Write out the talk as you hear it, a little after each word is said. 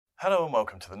Hello and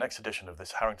welcome to the next edition of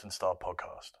this Harrington Star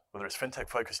podcast. Whether it's FinTech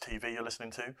Focused TV you're listening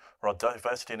to or our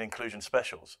diversity and inclusion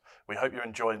specials, we hope you're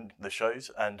enjoying the shows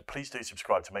and please do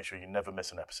subscribe to make sure you never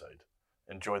miss an episode.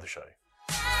 Enjoy the show.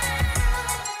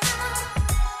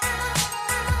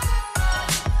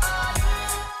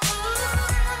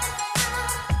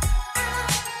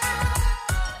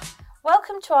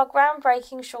 Welcome to our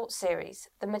groundbreaking short series,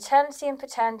 The Maternity and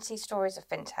Paternity Stories of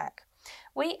FinTech.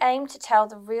 We aim to tell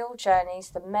the real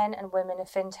journeys the men and women of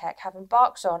FinTech have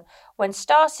embarked on when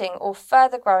starting or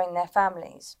further growing their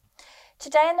families.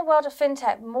 Today in the world of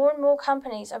FinTech, more and more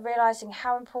companies are realising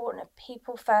how important a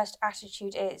people-first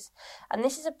attitude is, and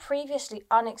this is a previously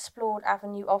unexplored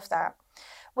avenue of that.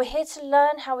 We're here to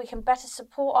learn how we can better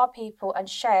support our people and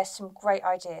share some great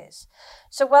ideas.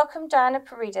 So welcome Diana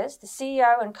Paredes, the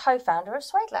CEO and co-founder of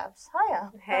Suade Labs.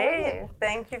 Hiya. Hey,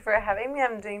 thank you for having me.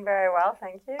 I'm doing very well,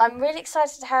 thank you. I'm really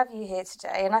excited to have you here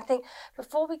today. And I think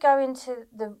before we go into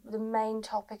the main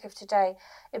topic of today,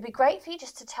 it'd be great for you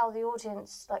just to tell the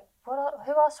audience, like, who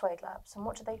are Suade Labs and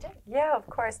what do they do? Yeah, of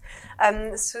course.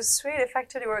 So Suade,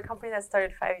 effectively, we're a company that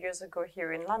started 5 years ago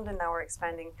here in London. Now we're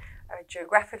expanding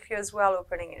geographically as well,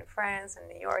 opening in France and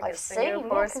New York and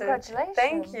Singapore. Yeah, congratulations.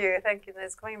 Thank you.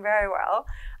 It's going very well.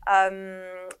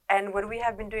 And what we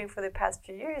have been doing for the past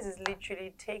few years is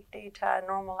literally take data,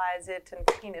 normalize it, and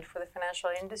clean it for the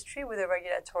financial industry with a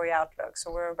regulatory outlook.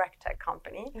 So we're a RegTech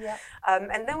company. Yeah.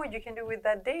 And then what you can do with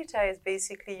that data is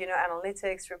basically,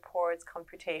 analytics, reports,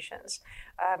 computations.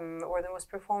 We're the most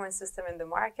performance system in the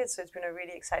market, so it's been a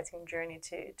really exciting journey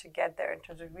to get there in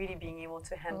terms of really being able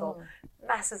to handle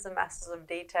masses and masses of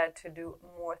data to do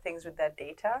more things with that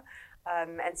data.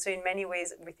 And so in many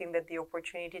ways, we think that the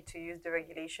opportunity to use the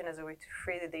regulation as a way to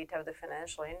free the data of the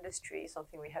financial industry is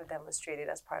something we have demonstrated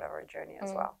as part of our journey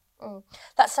as well.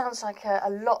 That sounds like a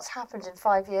lot's happened in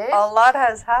 5 years. A lot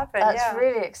has happened. That's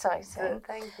really exciting. So,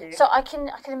 thank you. So I can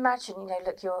imagine,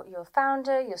 look, you're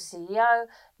founder, you're CEO,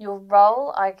 your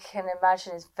role I can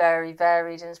imagine is very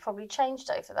varied and has probably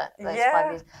changed over those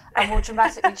 5 years and will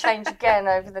dramatically change again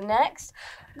over the next.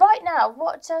 Right now,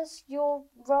 what does your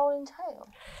role entail?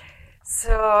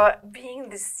 So being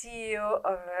the CEO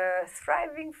of a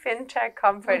thriving FinTech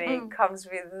company comes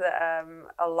with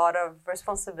a lot of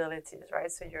responsibilities,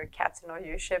 right? So you're a captain of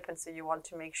your ship, and so you want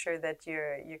to make sure that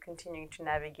you're continuing to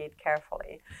navigate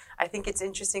carefully. I think it's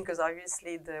interesting because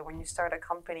obviously when you start a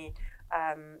company,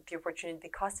 the opportunity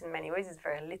cost in many ways is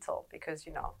very little because,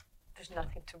 there's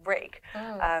nothing to break.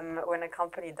 When a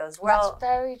company does well.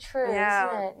 That's very true,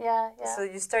 isn't it? Yeah. So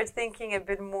you start thinking a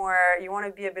bit more, you want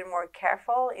to be a bit more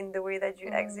careful in the way that you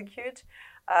execute.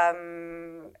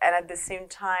 And at the same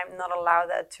time, not allow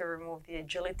that to remove the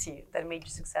agility that made you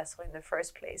successful in the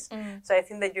first place. So I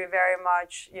think that you're very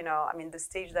much, the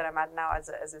stage that I'm at now as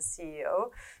a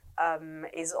CEO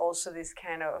is also this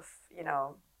kind of,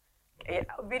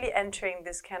 really entering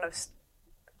this kind of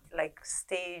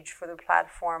stage for the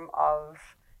platform of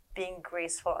being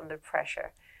graceful under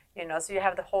pressure. So you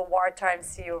have the whole wartime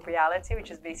CEO reality,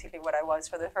 which is basically what I was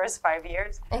for the first 5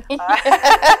 years.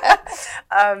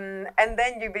 And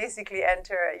then you basically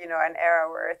enter, an era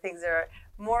where things are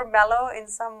more mellow in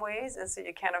some ways. And so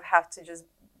you kind of have to just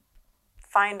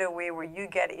find a way where you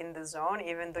get in the zone,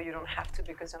 even though you don't have to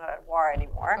because you're not at war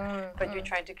anymore. But you're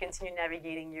trying to continue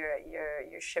navigating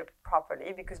your ship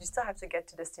properly because you still have to get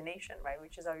to destination, right?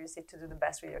 Which is obviously to do the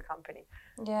best with your company.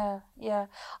 Yeah.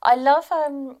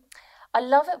 I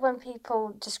love it when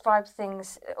people describe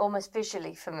things almost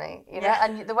visually for me,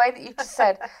 and the way that you just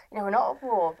said, we're not at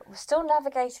war, but we're still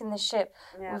navigating the ship.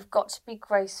 Yeah. We've got to be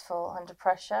graceful under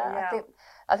pressure. Yeah.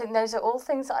 I think those are all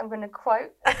things that I'm going to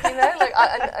quote,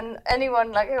 and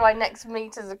anyone who I next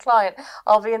meet as a client,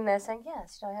 I'll be in there saying,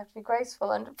 yes, I have to be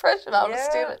graceful under pressure. And I'll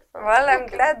just steal it from Well, I'm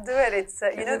glad to do it. It's,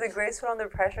 the graceful under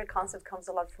pressure concept comes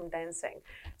a lot from dancing.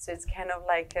 So it's kind of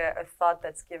like a thought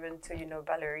that's given to,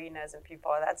 ballerinas and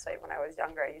people. That's why when I was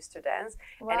younger, I used to dance.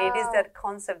 Wow. And it is that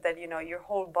concept that, your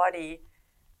whole body,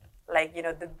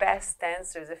 the best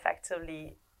dancers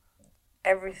effectively,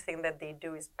 everything that they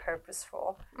do is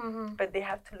purposeful, but they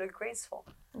have to look graceful.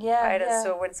 Right? And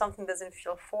so when something doesn't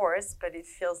feel forced, but it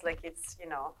feels like it's,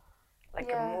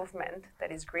 a movement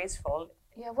that is graceful.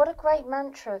 Yeah, what a great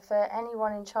mantra for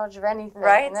anyone in charge of anything.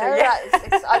 Right? So,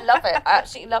 I love it. I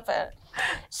absolutely love it.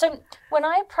 So when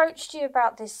I approached you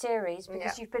about this series,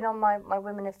 because you've been on my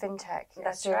Women of FinTech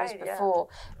series before,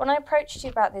 when I approached you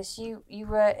about this, you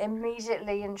were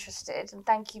immediately interested, and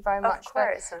thank you very much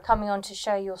for coming on to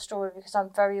share your story because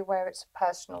I'm very aware it's a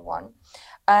personal one.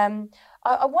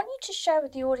 I want you to share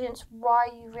with the audience why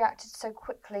you reacted so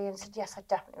quickly and said, yes, I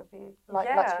definitely would be like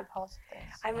to be part of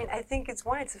this. I mean, I think it's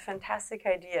a fantastic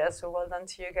idea. So well done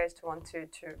to you guys to want to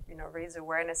raise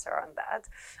awareness around that.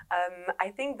 I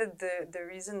think that the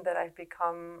reason that I've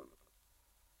become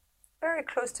very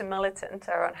close to militant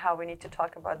around how we need to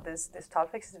talk about these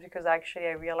topics is because actually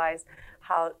I realized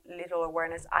how little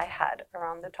awareness I had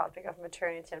around the topic of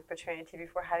maternity and paternity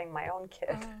before having my own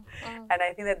kid. And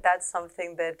I think that that's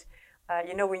something that,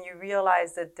 when you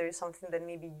realize that there's something that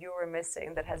maybe you were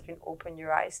missing that has been opened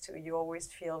your eyes to, you always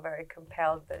feel very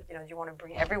compelled that, you want to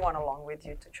bring everyone along with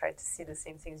you to try to see the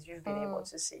same things you've been able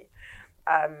to see.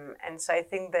 And so I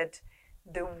think that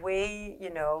the way,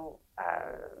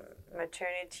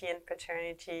 maternity and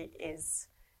paternity is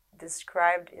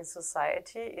described in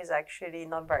society is actually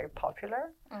not very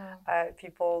popular.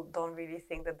 People don't really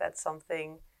think that that's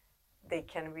something they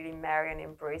can really marry and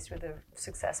embrace with a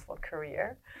successful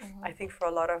career. I think for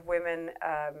a lot of women,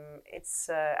 it's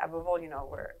above all,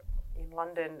 we're in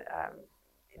London,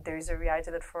 there is a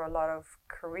reality that for a lot of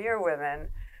career women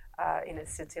in a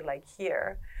city like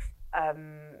here,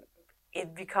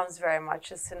 it becomes very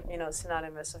much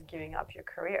synonymous of giving up your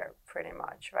career, pretty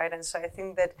much, right? And so I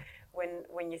think that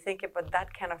when you think about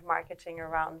that kind of marketing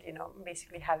around,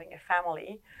 basically having a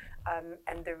family,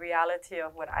 and the reality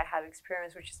of what I have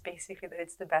experienced, which is basically that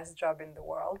it's the best job in the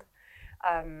world,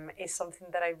 is something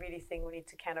that I really think we need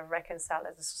to kind of reconcile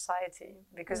as a society.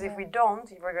 Because if we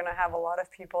don't, we're going to have a lot of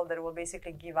people that will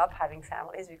basically give up having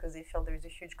families because they feel there's a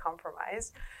huge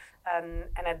compromise. And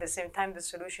at the same time, the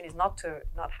solution is not to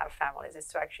not have families.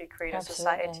 It's to actually create a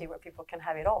society where people can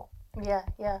have it all. Yeah.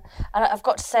 And I've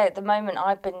got to say, at the moment,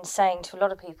 I've been saying to a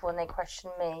lot of people when they question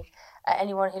me,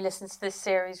 anyone who listens to this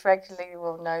series regularly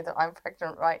will know that I'm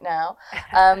pregnant right now.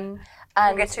 And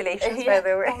congratulations, by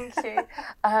the way. Thank you.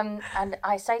 And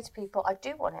I say to people, I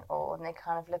do want it all. And they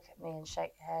kind of look at me and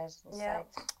shake their heads and say,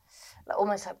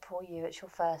 almost like, poor you, it's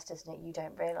your first, isn't it? You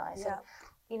don't realise. Yeah.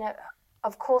 And,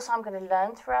 of course, I'm going to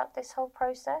learn throughout this whole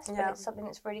process, but it's something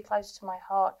that's really close to my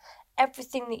heart.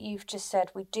 Everything that you've just said,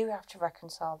 we do have to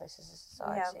reconcile this as a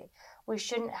society. Yeah. We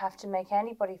shouldn't have to make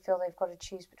anybody feel they've got to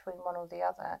choose between one or the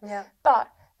other. Yeah. But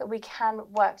that we can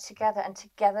work together and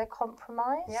together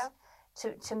compromise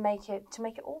to make it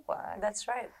all work. That's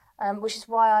right. Which is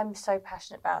why I'm so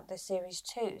passionate about this series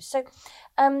too. So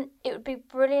it would be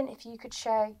brilliant if you could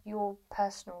share your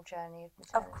personal journey of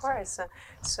maternity. Of course.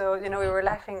 So, we were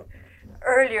laughing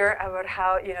earlier about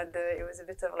how, it was a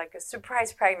bit of like a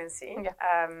surprise pregnancy.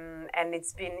 Yeah. And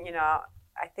it's been,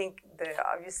 I think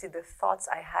obviously the thoughts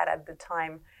I had at the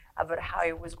time about how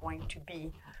it was going to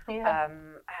be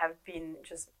have been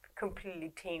just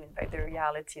completely tamed by the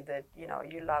reality that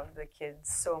you love the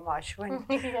kids so much. When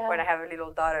I have a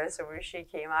little daughter, so when she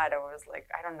came out, I was like,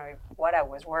 I don't know what I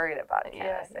was worried about,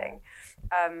 kind of thing.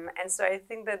 And so I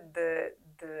think that the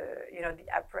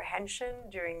apprehension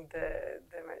during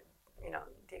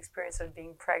the experience of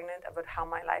being pregnant about how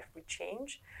my life would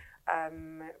change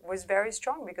was very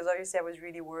strong, because obviously I was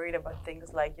really worried about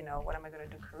things like, what am I going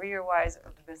to do career-wise?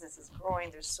 The business is growing.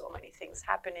 There's so many things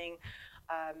happening.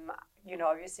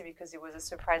 Obviously because it was a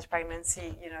surprise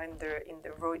pregnancy, in the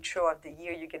roadshow of the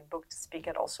year, you get booked to speak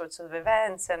at all sorts of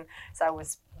events. And so I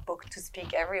was booked to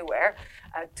speak everywhere,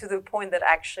 to the point that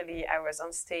actually I was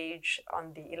on stage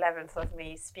on the 11th of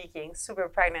May speaking, super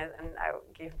pregnant, and I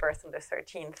gave birth on the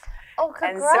 13th. Oh,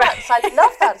 congrats. I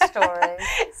love that story.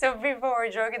 So people were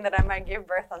joking that I might give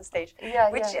birth on stage,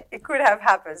 which it could have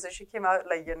happened. So she came out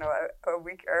a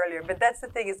week earlier. But that's the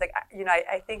thing, is like,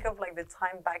 I think of like the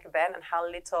time back then and how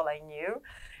little I knew,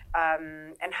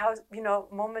 and how,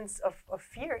 moments of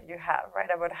fear you have, right?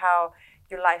 About how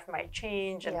your life might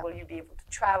change, and will you be able to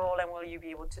travel, and will you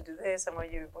be able to do this, and will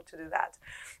you be able to do that?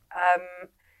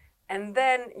 And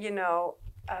then,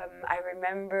 I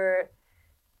remember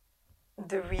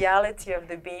the reality of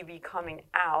the baby coming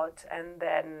out, and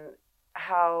then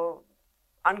how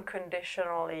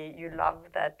unconditionally you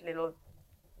love that little,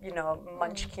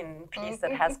 munchkin piece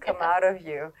that has come out of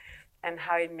you, and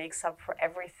how it makes up for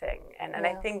everything. And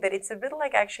I think that it's a bit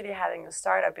like actually having a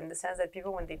startup, in the sense that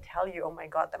people, when they tell you, oh my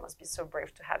God, that must be so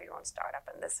brave to have your own startup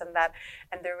and this and that.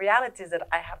 And the reality is that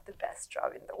I have the best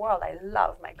job in the world. I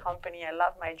love my company. I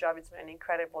love my job. It's been an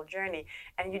incredible journey.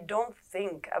 And you don't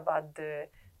think about the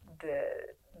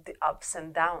ups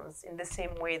and downs in the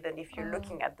same way that if you're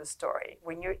looking at the story.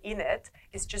 When you're in it,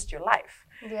 it's just your life.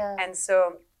 Yeah. And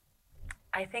so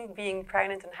I think being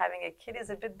pregnant and having a kid is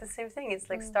a bit the same thing. It's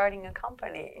like starting a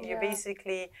company. You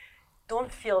basically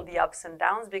don't feel the ups and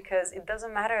downs, because it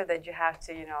doesn't matter that you have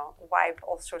to, wipe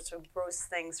all sorts of gross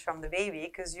things from the baby,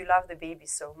 because you love the baby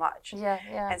so much.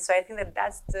 Yeah. And so I think that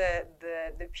that's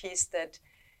the piece that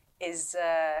is,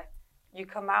 you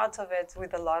come out of it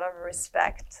with a lot of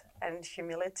respect and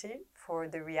humility for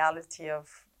the reality of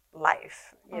life,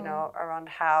 around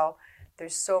how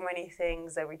there's so many things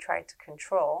that we try to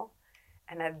control.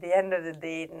 And at the end of the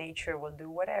day, nature will do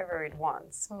whatever it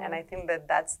wants. And I think that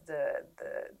that's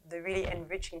the really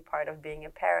enriching part of being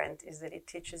a parent, is that it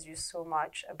teaches you so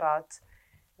much about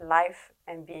life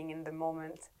and being in the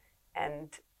moment and,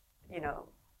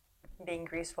 being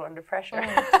graceful under pressure.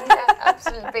 Yeah,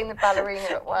 absolutely. Being the ballerina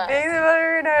at work. Being the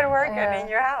ballerina at work and in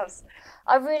your house.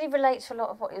 I really relate to a lot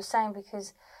of what you're saying,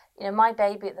 because my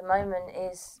baby at the moment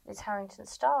is Harrington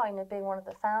Star, being one of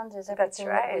the founders, everything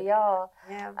that we are.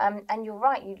 Yeah. And you're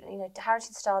right,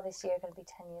 Harrington Star this year are going to be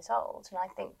 10 years old. And I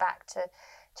think back to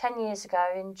 10 years ago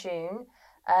in June,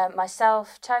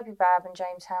 myself, Toby Babb and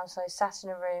James Hounslow sat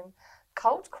in a room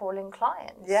cold calling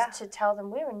clients to tell them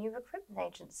we're a new recruitment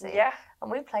agency. Yeah. And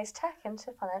we place tech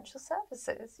into financial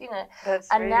services, That's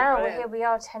and really now brilliant. here we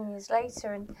are 10 years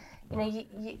later, and,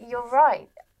 you're right.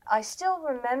 I still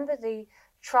remember the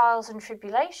trials and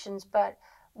tribulations, but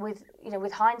with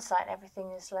hindsight,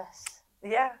 everything is less.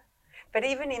 Yeah. But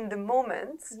even in the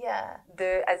moment, you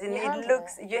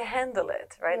handle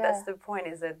it, right? Yeah. That's the point,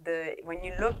 is that when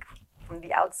you look from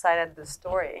the outside at the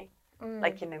story,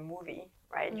 like in a movie,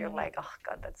 right? You're like, oh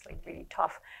God, that's like really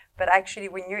tough. But actually,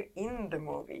 when you're in the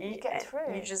movie, you get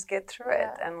through. You just get through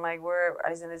it. And like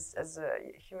as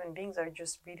human beings, are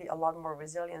just really a lot more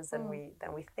resilient than we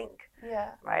think.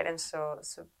 Yeah. Right. And so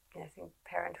I think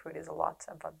parenthood is a lot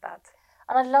about that.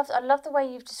 And I love the way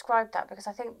you've described that, because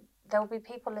I think there will be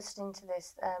people listening to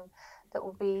this that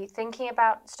will be thinking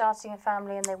about starting a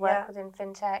family and they work within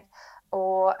FinTech,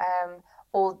 or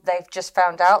they've just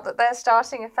found out that they're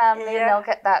starting a family and they'll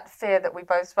get that fear that we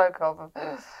both spoke of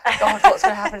God, what's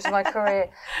going to happen to my career?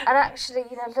 And actually,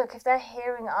 look, if they're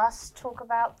hearing us talk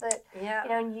about that,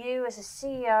 and you as a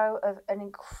CEO of an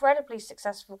incredibly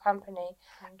successful company,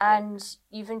 and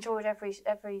you've enjoyed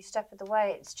every step of the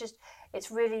way, it's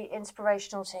really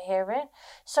inspirational to hear it.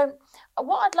 So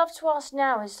what I'd love to ask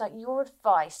now is like your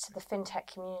advice to the FinTech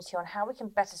community on how we can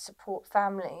better support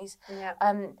families. Yeah.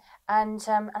 And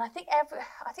I think at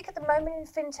the moment in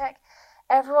FinTech,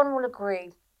 everyone will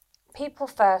agree, people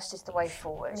first is the way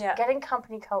forward. Yeah. Getting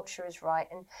company culture is right.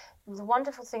 And the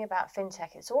wonderful thing about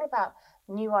FinTech, it's all about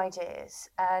new ideas,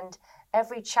 and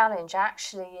every challenge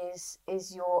actually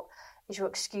is your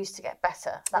excuse to get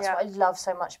better. That's what I love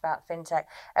so much about FinTech.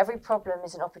 Every problem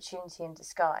is an opportunity in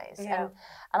disguise. Yeah.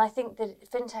 And I think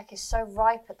that FinTech is so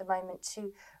ripe at the moment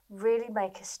to really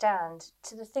make a stand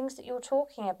to the things that you're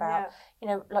talking about.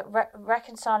 Like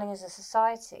reconciling as a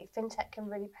society. FinTech can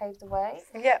really pave the way.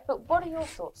 Yeah. But what are your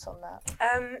thoughts on that?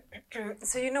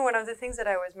 So one of the things that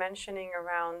I was mentioning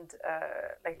around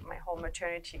like my whole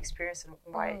maternity experience and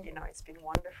why it's been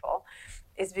wonderful,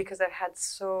 is because I've had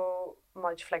so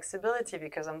much flexibility,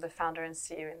 because I'm the founder and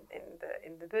CEO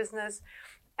in the business,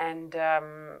 and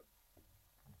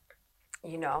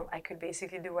I could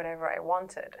basically do whatever I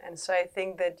wanted. And so I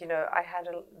think that, I had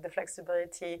the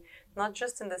flexibility, not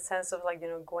just in the sense of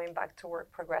going back to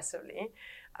work progressively,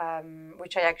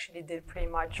 which I actually did pretty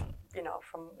much,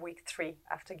 from week 3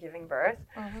 after giving birth,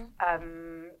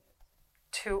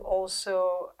 to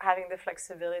also having the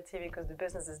flexibility, because the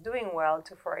business is doing well,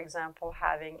 to, for example,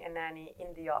 having a nanny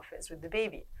in the office with the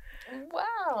baby.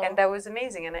 Wow. And that was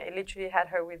amazing. And I literally had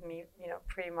her with me,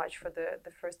 pretty much for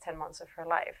the first 10 months of her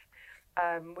life.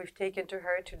 We've taken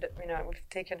her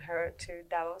to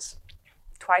Davos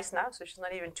twice now, so she's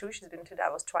not even 2, she's been to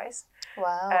Davos twice.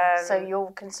 Wow. So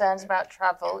your concerns about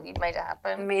travel, you've made it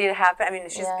happen? Made it happen. I mean,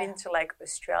 she's been to like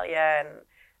Australia and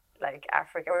like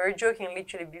Africa. We were joking,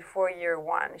 literally before year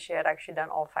 1, she had actually done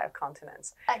all 5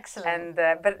 continents. Excellent.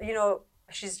 And but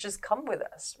she's just come with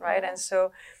us, right? And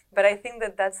so, but I think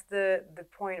that that's the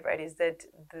point, right? Is that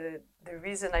the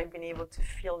reason I've been able to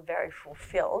feel very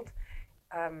fulfilled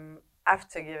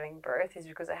after giving birth is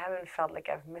because I haven't felt like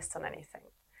I've missed on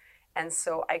anything. And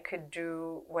so I could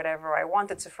do whatever I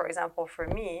wanted. So for example, for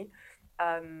me,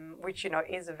 which,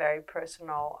 is a very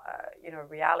personal,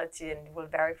 reality and will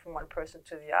vary from one person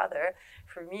to the other.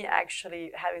 For me,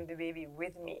 actually having the baby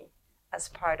with me as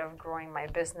part of growing my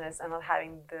business and not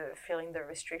having feeling the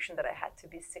restriction that I had to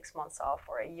be 6 months off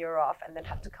or a year off and then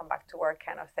have to come back to work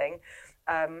kind of thing,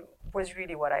 was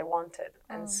really what I wanted.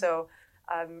 And so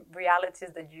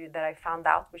realities that I found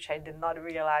out, which I did not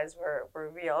realize were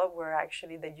real, were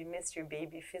actually that you miss your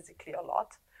baby physically a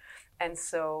lot. And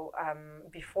so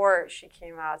before she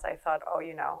came out, I thought, oh,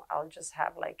 I'll just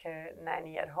have like a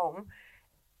nanny at home.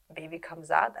 Baby comes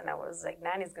out, and I was like,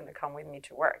 nanny's going to come with me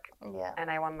to work. Yeah.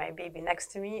 And I want my baby next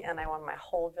to me, and I want my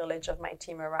whole village of my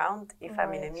team around. If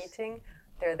I'm in a meeting,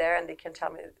 they're there, and they can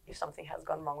tell me if something has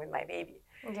gone wrong with my baby.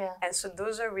 Yeah. And so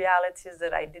those are realities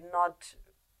that I did not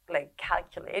like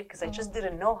calculate, because I just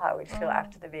didn't know how it would feel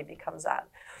after the baby comes out.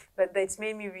 But it's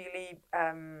made me really,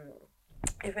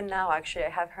 even now actually, I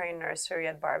have her in nursery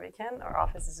at Barbican. Our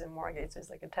office is in Moorgate, so it's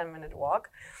like a 10-minute walk.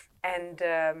 And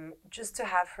just to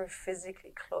have her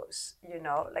physically close,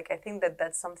 like I think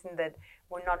that's something that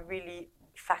we're not really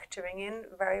factoring in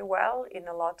very well in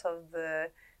a lot of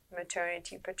the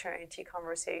maternity, paternity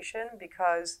conversation,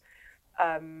 because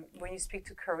when you speak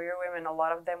to career women, a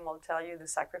lot of them will tell you the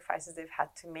sacrifices they've had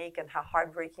to make and how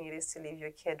heartbreaking it is to leave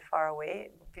your kid far away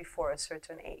before a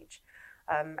certain age.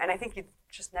 And I think it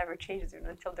just never changes even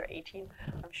until they're 18.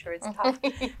 I'm sure it's tough.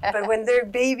 But when they're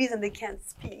babies and they can't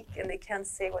speak and they can't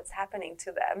say what's happening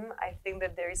to them, I think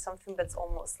that there is something that's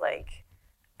almost like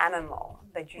animal,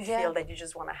 that you feel that you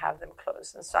just want to have them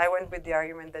close. And so I went with the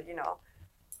argument that,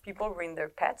 people bring their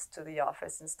pets to the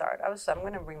office and start, so I'm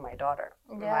going to bring my daughter,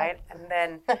 right? And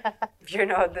then,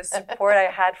 the support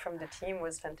I had from the team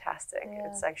was fantastic. Yeah.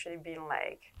 It's actually been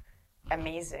like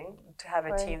amazing to have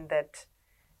a team that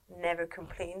never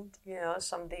complained.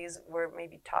 Some days were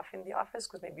maybe tough in the office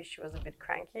because maybe she was a bit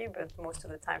cranky, but most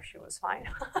of the time she was fine.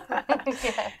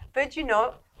 But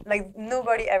like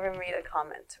nobody ever made a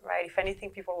comment, right? If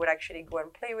anything, people would actually go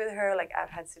and play with her. Like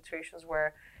I've had situations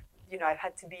where I've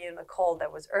had to be in a call that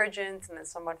was urgent, and then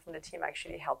someone from the team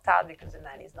actually helped out because the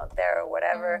nanny's not there or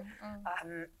whatever.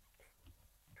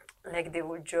 Like they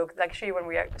would joke. Actually, when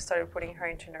we started putting her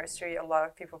into nursery, a lot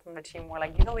of people from the team were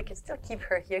like, we can still keep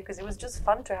her here because it was just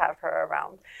fun to have her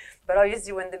around. But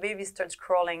obviously, when the baby starts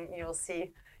crawling, you'll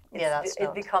see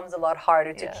it becomes a lot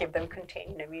harder to keep them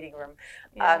contained in a meeting room.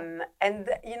 And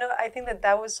I think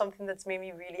that was something that's made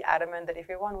me really adamant that if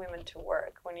we want women to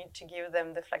work, we need to give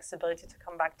them the flexibility to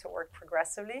come back to work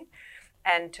progressively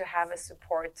and to have a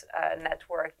support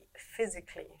network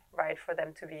physically, right, for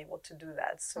them to be able to do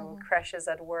that. So creches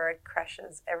at work,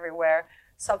 creches everywhere,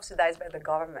 subsidized by the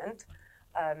government,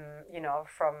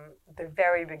 from the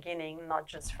very beginning, not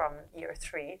just from year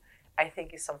 3, I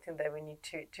think is something that we need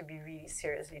to be really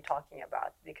seriously talking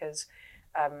about, because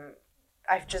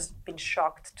I've just been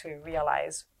shocked to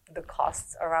realize the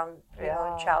costs around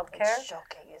childcare. It's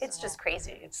shocking, it's just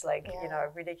crazy. It's like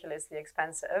ridiculously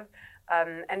expensive,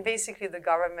 and basically the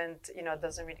government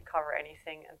doesn't really cover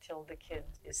anything until the kid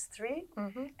is 3,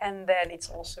 and then it's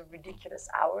also ridiculous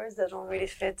hours that don't really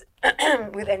fit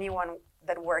with anyone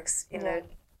that works in a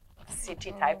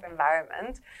city type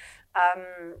environment.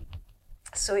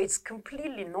 So it's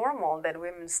completely normal that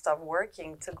women stop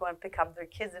working to go and pick up their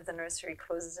kids if the nursery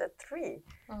closes at 3.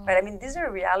 Right? I mean, these are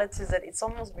realities that it's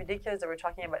almost ridiculous that we're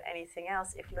talking about anything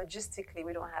else if logistically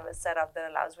we don't have a setup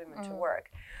that allows women to work.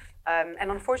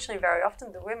 And unfortunately, very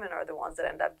often the women are the ones that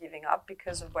end up giving up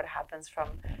because of what happens from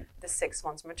the 6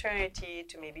 months maternity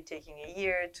to maybe taking a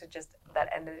year to just that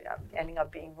ending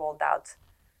up being rolled out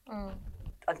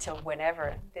until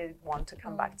whenever they want to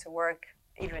come back to work,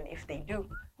 even if they do,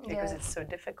 because it's so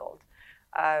difficult.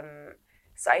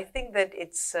 So I think that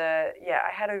it's,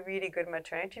 I had a really good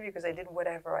maternity because I did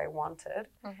whatever I wanted.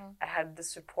 I had the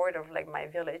support of like my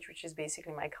village, which is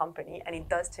basically my company, and it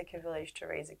does take a village to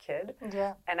raise a kid.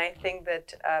 And I think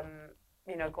that,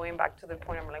 going back to the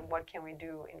point, I'm like, what can we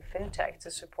do in FinTech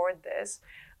to support this?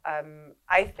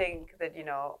 I think that,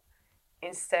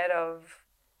 instead of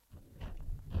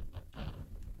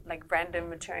like random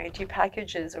maternity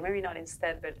packages, or maybe not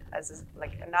instead, but as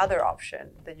like another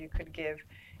option that you could give,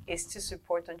 is to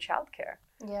support on childcare.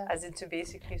 As in to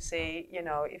basically say,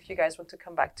 if you guys want to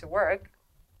come back to work,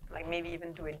 like maybe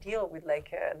even do a deal with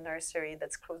like a nursery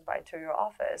that's close by to your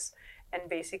office and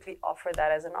basically offer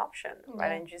that as an option,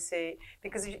 right? And you say,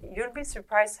 because you'll be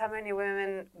surprised how many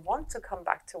women want to come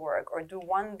back to work or do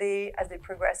one day as they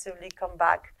progressively come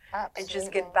back and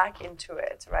just get back into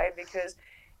it, right? Because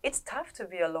it's tough to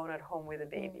be alone at home with a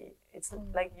baby. It's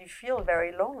like you feel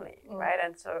very lonely, right?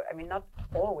 And so, I mean, not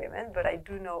all women, but I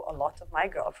do know a lot of my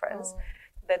girlfriends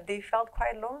that they felt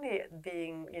quite lonely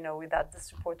being, without the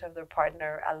support of their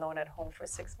partner, alone at home for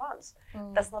 6 months.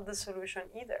 That's not the solution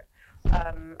either.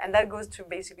 And that goes to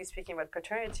basically speaking about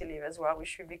paternity leave as well, which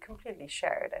should be completely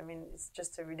shared. I mean, it's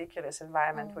just a ridiculous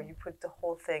environment where you put the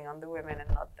whole thing on the women and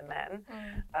not the men.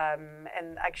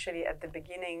 And actually, at the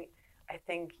beginning, I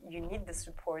think you need the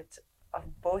support of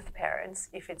both parents.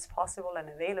 If it's possible and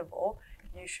available,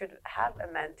 you should have a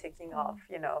man taking off,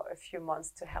 a few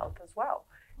months to help as well.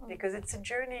 because it's a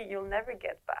journey you'll never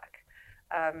get back.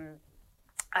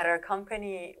 At our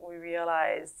company, we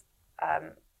realized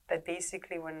that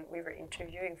basically when we were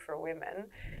interviewing for women,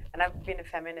 and I've been a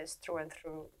feminist through and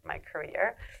through my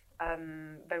career,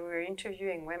 but we were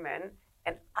interviewing women,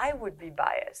 and I would be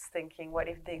biased, thinking, what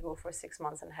if they go for 6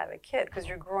 months and have a kid? Because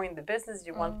you're growing the business,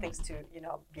 you want things to,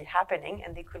 be happening,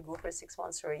 and they could go for 6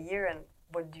 months or a year, and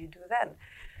what do you do then?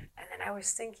 And then I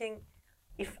was thinking,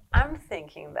 if I'm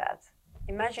thinking that,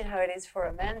 imagine how it is for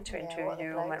a man to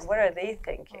interview a woman. What are they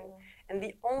thinking? And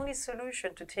the only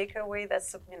solution to take away that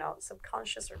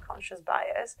subconscious or conscious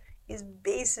bias is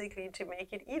basically to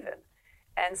make it even.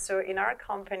 And so in our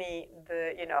company,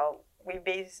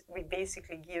 we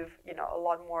basically give a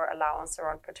lot more allowance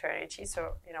around paternity.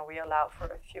 So we allow for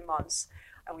a few months,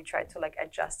 and we try to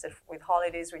adjust it with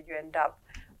holidays, where you end up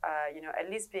at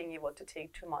least being able to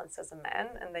take 2 months as a man,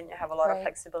 and then you have a lot of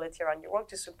flexibility around your work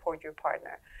to support your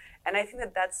partner. And I think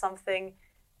that that's something,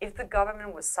 if the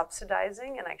government was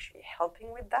subsidizing and actually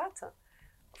helping with that,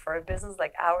 for a business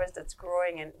like ours that's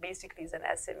growing and basically is an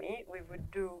SME, we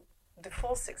would do the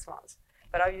full 6 months.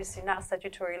 But obviously now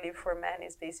statutory leave for men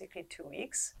is basically 2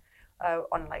 weeks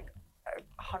on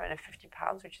 150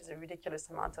 pounds, which is a ridiculous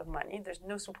amount of money. There's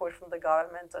no support from the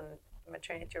government on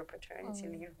maternity or paternity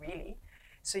leave, really.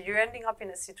 So you're ending up in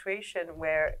a situation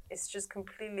where it's just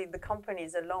completely, the company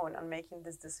is alone on making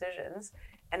these decisions,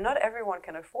 and not everyone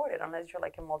can afford it unless you're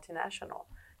a multinational.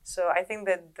 So I think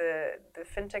that the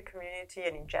FinTech community,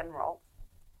 and in general,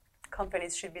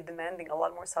 companies should be demanding a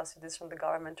lot more subsidies from the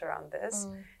government around this.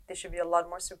 There should be a lot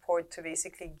more support to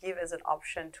basically give as an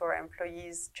option to our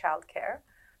employees childcare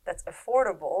that's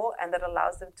affordable and that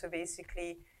allows them to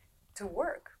basically to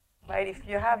work, right? If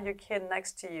you have your kid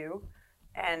next to you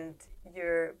and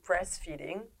you're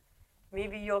breastfeeding,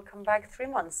 maybe you'll come back 3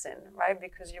 months in, right?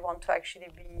 Because you want to actually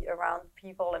be around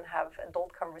people and have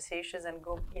adult conversations and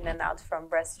go in and out from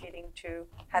breastfeeding to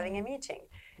having a meeting.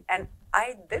 And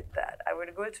I did that. I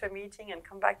would go to a meeting and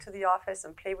come back to the office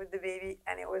and play with the baby,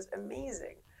 and it was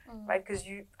amazing, right? Because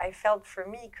I felt, for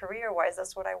me, career-wise,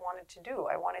 that's what I wanted to do.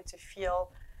 I wanted to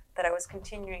feel that I was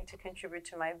continuing to contribute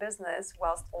to my business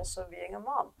whilst also being a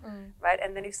mom, right?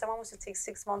 And then if someone was to take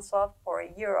 6 months off or a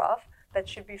year off, that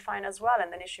should be fine as well,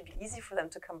 and then it should be easy for them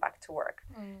to come back to work.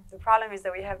 The problem is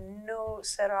that we have no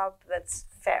setup that's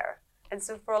fair. And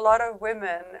so for a lot of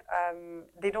women,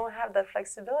 they don't have that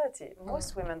flexibility.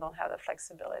 Most women don't have that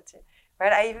flexibility,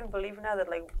 right? I even believe now that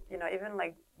even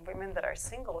women that are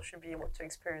single should be able to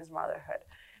experience motherhood.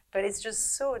 But it's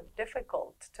just so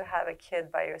difficult to have a kid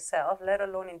by yourself, let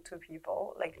alone in 2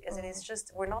 people. It's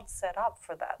just, we're not set up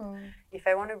for that. If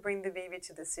I want to bring the baby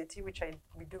to the city, which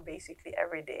we do basically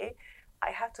every day,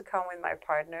 I have to come with my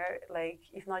partner.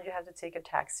 If not, you have to take a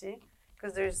taxi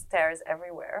because there's stairs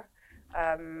everywhere.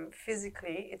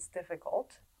 Physically, it's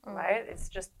difficult, right? It's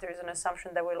just, there's an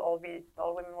assumption that all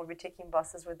women will be taking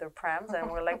buses with their prams. And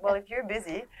we're like, well, if you're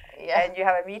busy and you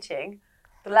have a meeting,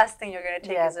 the last thing you're going to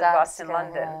take is a bus in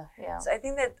London. So I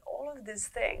think that all of these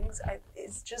things,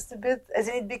 it's just a bit, as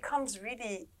in it becomes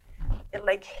really,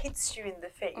 it hits you in the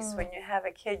face. When you have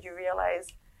a kid, you realize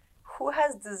who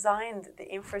has designed the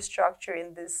infrastructure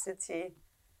in this city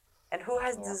and who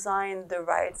has designed the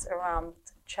rights around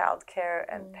childcare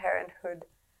and parenthood.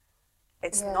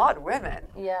 It's not women.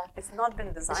 It's not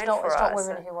been designed for us. It's not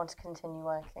women who want to continue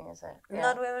working, is it?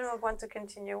 Not women who want to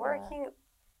continue working.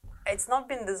 It's not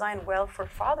been designed well for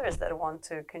fathers that want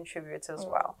to contribute as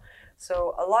well.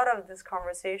 So a lot of this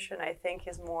conversation, I think,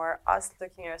 is more us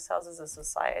looking at ourselves as a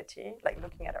society,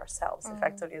 looking at ourselves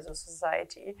effectively as a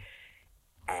society,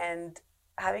 and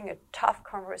having a tough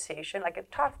conversation, a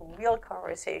tough, real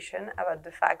conversation about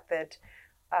the fact that,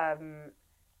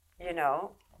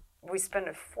 we spend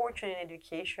a fortune in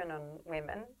education on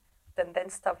women that then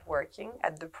stop working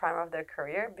at the prime of their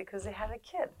career because they have a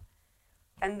kid.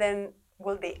 And then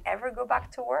will they ever go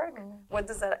back to work? What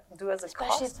does that do as a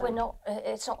cost? Especially if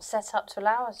it's not set up to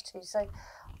allow us to. So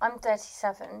I'm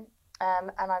 37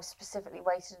 and I've specifically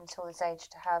waited until this age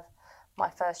to have my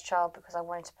first child because I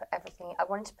wanted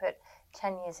to put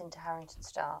 10 years into Harrington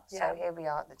Star. So here we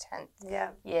are at the 10th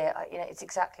year. It's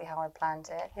exactly how I planned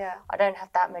it. I don't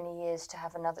have that many years to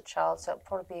have another child, so it'll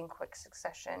probably be in quick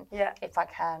succession if I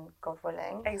can, God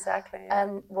willing. Exactly.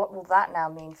 What will that now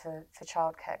mean for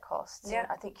childcare costs? And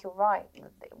I think you're right.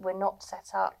 We're not set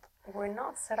up We're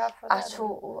not set up for that at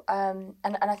all. And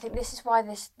I think this is why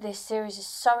this series is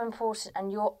so important.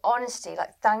 And your honesty,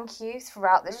 like, thank you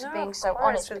throughout this for being so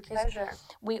honest, because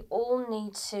we all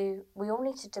need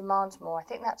to demand more. I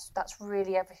think that's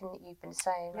really everything that you've been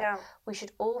saying. Like, we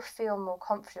should all feel more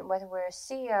confident, whether we're a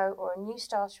CEO or a new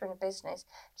starter in a business,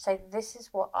 to say, this is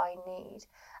what I need.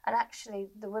 And actually,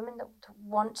 the women that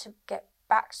want to get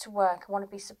back to work, I want to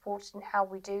be supported in how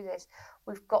we do this.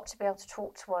 We've got to be able to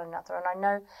talk to one another. And I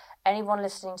know anyone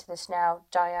listening to this now,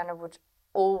 Diana would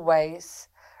always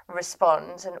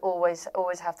respond and always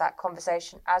have that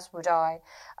conversation, as would I,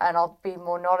 and I'll be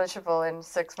more knowledgeable in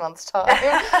 6 months' time.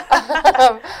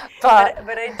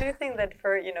 But I do think that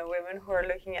for women who are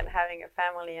looking at having a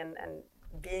family and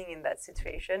being in that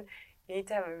situation, you need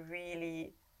to have a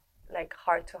really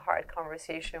heart-to-heart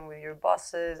conversation with your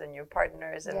bosses and your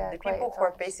partners and the people who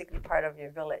are basically part of your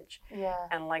village.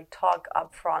 And talk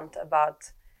up front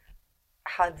about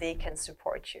how they can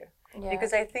support you.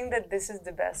 Because I think that this is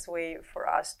the best way for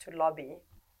us to lobby,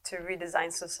 to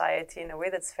redesign society in a way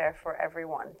that's fair for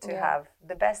everyone, to have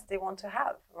the best they want to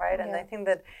have, right? And I think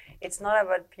that it's not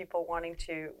about people wanting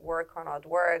to work or not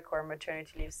work, or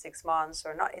maternity leave 6 months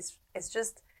or not. It's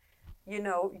just, you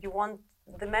want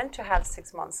the men to have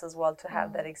 6 months as well, to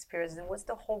have that experience. And what's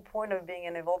the whole point of being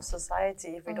an evolved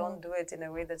society if we don't do it in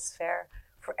a way that's fair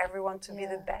for everyone to be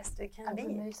the best they can be?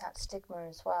 And remove that stigma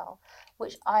as well,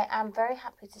 which I am very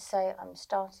happy to say I'm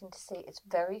starting to see. It's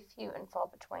very few and far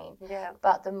between.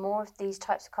 But the more of these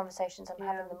types of conversations I'm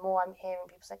having, the more I'm hearing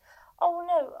people say, oh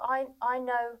no, I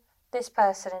know this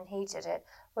person and he did it.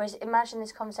 Whereas imagine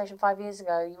this conversation 5 years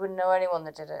ago, you wouldn't know anyone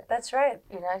that did it. That's right.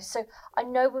 So I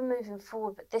know we're moving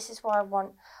forward, but this is why I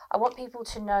want people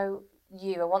to know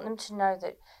you. I want them to know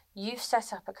that you've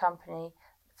set up a company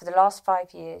for the last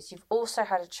 5 years. You've also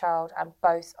had a child, and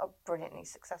both are brilliantly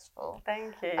successful.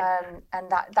 Thank you. And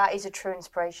that is a true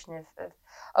inspiration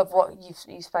of what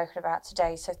you've spoken about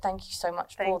today. So thank you so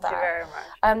much for that. Thank you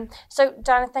very much. So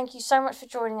Diana, thank you so much for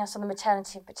joining us on the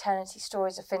maternity and paternity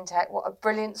stories of FinTech. What a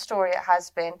brilliant story it has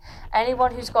been.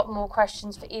 Anyone who's got more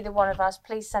questions for either one of us,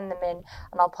 please send them in,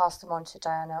 and I'll pass them on to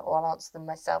Diana, or I'll answer them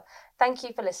myself. Thank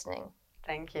you for listening.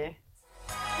 Thank you.